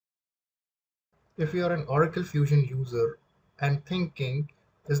If you are an Oracle Fusion user and thinking,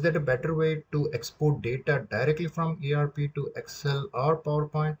 is there a better way to export data directly from ERP to Excel or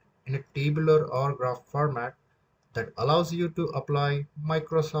PowerPoint in a tabular or graph format that allows you to apply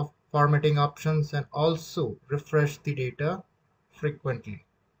Microsoft formatting options and also refresh the data frequently?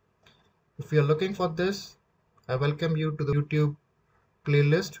 If you're looking for this, I welcome you to the YouTube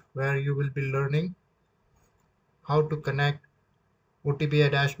playlist where you will be learning how to connect OTBI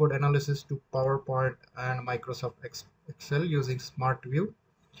dashboard analysis to PowerPoint and Microsoft Excel using SmartView.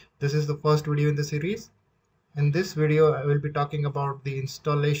 This is the first video in the series. In this video, I will be talking about the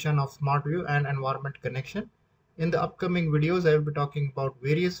installation of SmartView and environment connection. In the upcoming videos, I will be talking about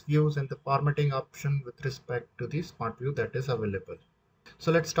various views and the formatting option with respect to the SmartView that is available.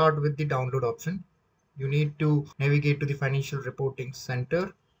 So let's start with the download option. You need to navigate to the Financial Reporting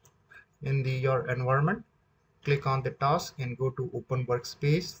Center in your environment. Click on the task and go to Open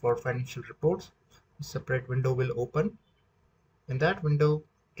Workspace for financial reports. A separate window will open. In that window,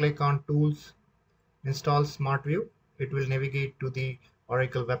 click on Tools, install SmartView. It will navigate to the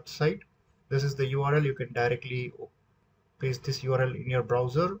Oracle website. This is the URL. You can directly paste this URL in your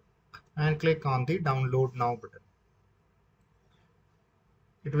browser and click on the Download Now button.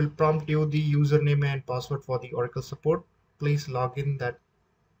 It will prompt you the username and password for the Oracle support. Please log in that.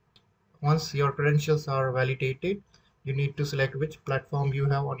 Once your credentials are validated, you need to select which platform you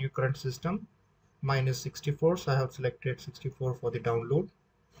have on your current system. Mine is 64, so I have selected 64 for the download.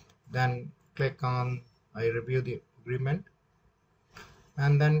 Then click on I review the agreement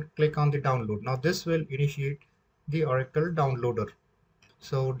and then click on the download. Now this will initiate the Oracle downloader.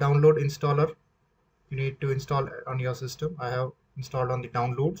 So download installer, you need to install on your system. I have installed on the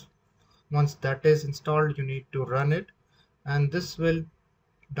downloads. Once that is installed, you need to run it, and this will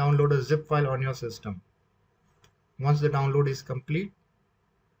download a zip file on your system. Once the download is complete,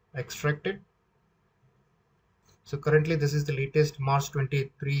 extract it. So currently this is the latest March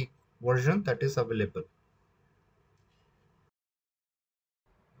 23 version that is available.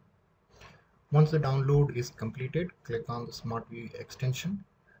 Once the download is completed, click on the SmartView extension.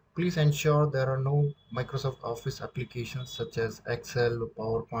 Please ensure there are no Microsoft Office applications such as Excel,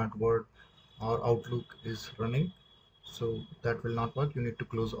 PowerPoint, Word, or Outlook is running. So that will not work. You need to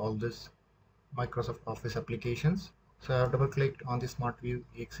close all this Microsoft Office applications. So I have double clicked on the SmartView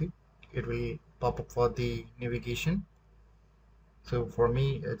exe. It will pop up for the navigation. So for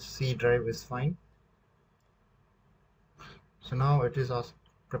me, its C drive is fine. So now it is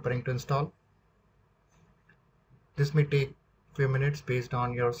preparing to install. This may take a few minutes based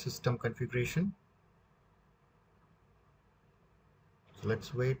on your system configuration. So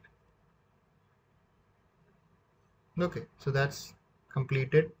let's wait. Okay, so that's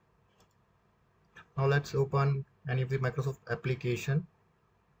completed. Now let's open any of the Microsoft application.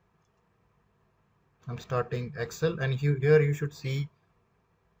 I'm starting Excel, and here you should see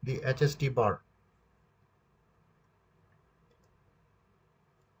the HST bar.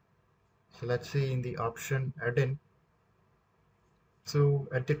 So let's see in the option add-in. So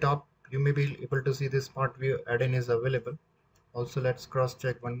at the top, you may be able to see this SmartView add-in is available. Also, let's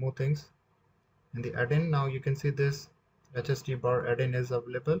cross-check one more things. In the add-in, now you can see this HST bar add-in is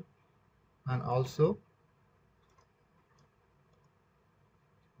available, and also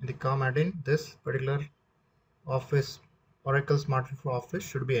in the COM add-in, this particular Office Oracle SmartView for Office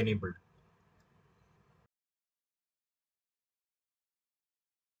should be enabled.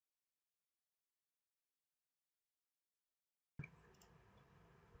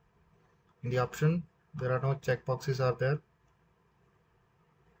 In the option, there are no checkboxes are there,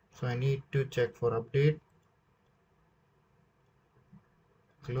 so I need to check for update,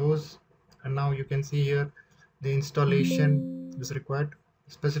 close, and now you can see here the installation is required.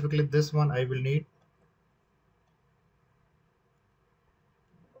 Specifically this one I will need.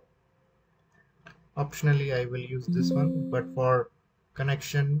 Optionally I will use this one, but for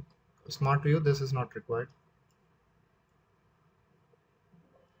connection SmartView this is not required.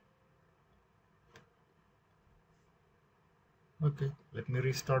 Okay, let me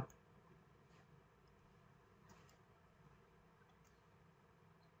restart.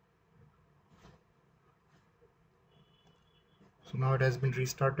 So now it has been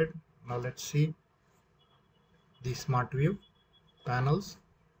restarted. Now let's see the SmartView panels,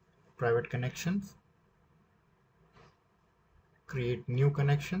 private connections, create new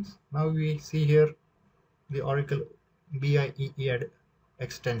connections. Now we see here the Oracle OBIEE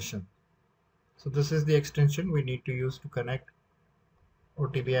extension. So this is the extension we need to use to connect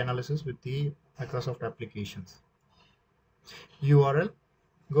OTBI analysis with the Microsoft applications. URL,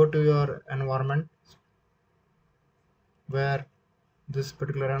 go to your environment where this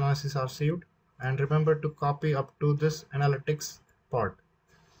particular analysis are saved and remember to copy up to this analytics part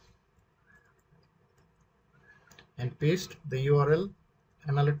and paste the URL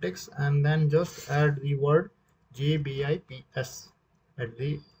analytics, and then just add the word JBIPS at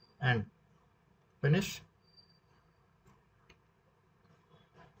the end. Finish.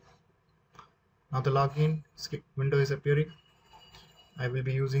 Now the login window is appearing. I will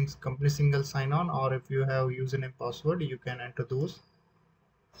be using company single sign-on, or if you have username password, you can enter those.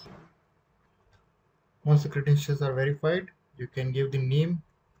 Once the credentials are verified, you can give the name,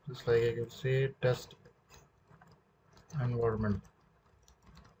 just like I could say test environment.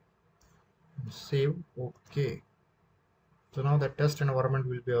 Save. Okay. So now the test environment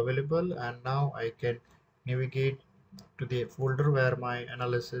will be available, and now I can navigate to the folder where my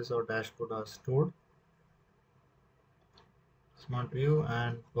analysis or dashboard are stored. SmartView,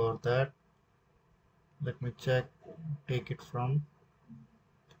 and for that, let me take it from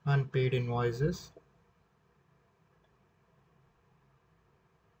unpaid invoices.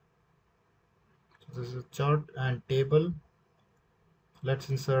 So this is a chart and table. Let's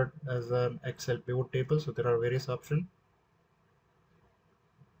insert as an Excel pivot table. So there are various options.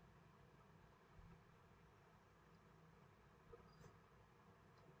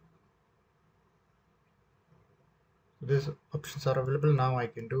 So these options are available. Now I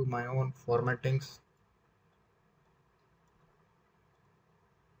can do my own formattings.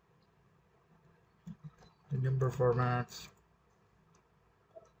 The number formats.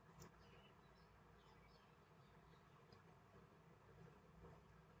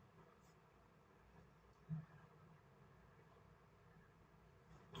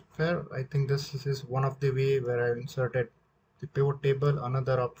 Fair. I think this is one of the way where I inserted the pivot table.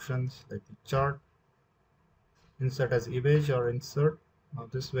 Another options like the chart, insert as image or insert. Now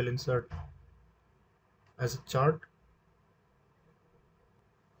this will insert as a chart.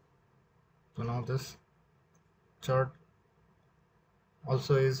 So now this chart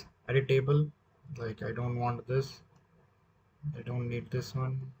also is editable. Like I don't want this. I don't need this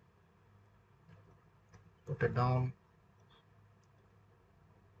one. Put it down.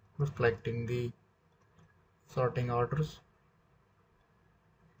 Reflecting the sorting orders.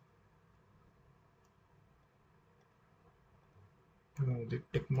 Remove the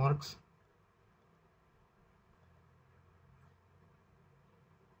tick marks.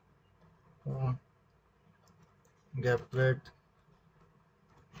 Gap width.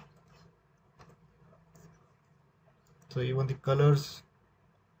 So even the colors.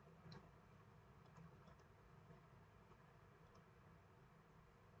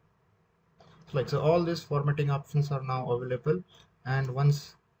 So all these formatting options are now available, and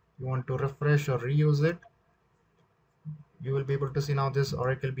once you want to refresh or reuse it, you will be able to see now this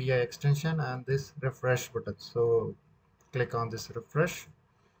Oracle BI extension and this refresh button. So click on this refresh,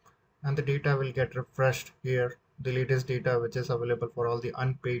 and the data will get refreshed here. The latest data which is available for all the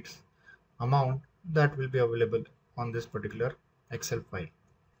unpaid amount, that will be available on this particular Excel file.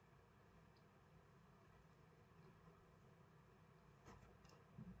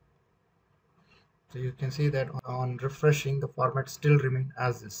 So you can see that on refreshing, the format still remain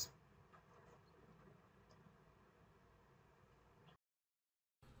as is.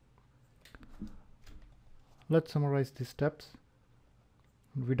 Let's summarize the steps.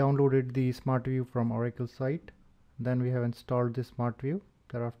 We downloaded the SmartView from Oracle site. Then we have installed the SmartView.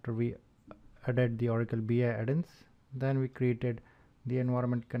 Thereafter we added the Oracle BI add-ins. Then we created the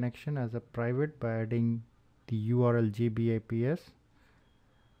environment connection as a private by adding the URL JBIPS.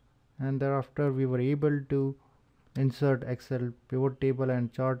 And thereafter we were able to insert Excel pivot table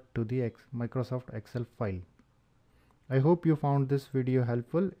and chart to the Microsoft Excel file. I hope you found this video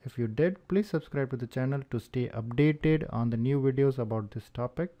helpful. If you did, please subscribe to the channel to stay updated on the new videos about this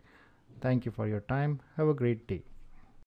topic. Thank you for your time. Have a great day.